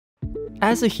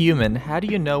As a human, how do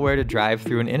you know where to drive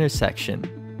through an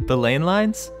intersection? The lane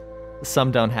lines?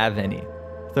 Some don't have any.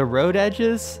 The road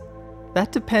edges?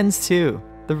 That depends too.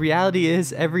 The reality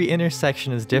is every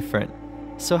intersection is different.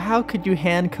 So how could you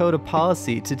hand code a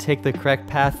policy to take the correct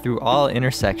path through all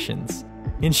intersections?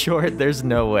 In short, there's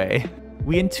no way.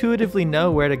 We intuitively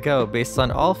know where to go based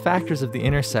on all factors of the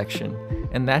intersection,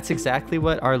 and that's exactly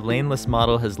what our laneless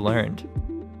model has learned.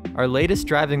 Our latest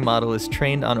driving model is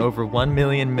trained on over 1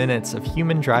 million minutes of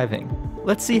human driving.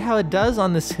 Let's see how it does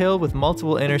on this hill with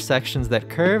multiple intersections that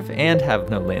curve and have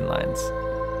no lane lines.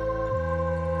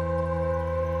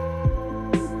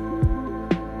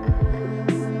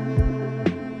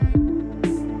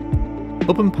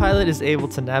 OpenPilot is able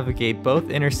to navigate both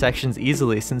intersections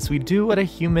easily since we do what a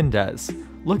human does.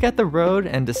 Look at the road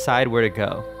and decide where to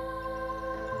go.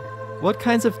 What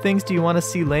kinds of things do you want to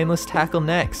see Laneless tackle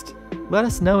next? Let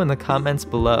us know in the comments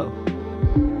below.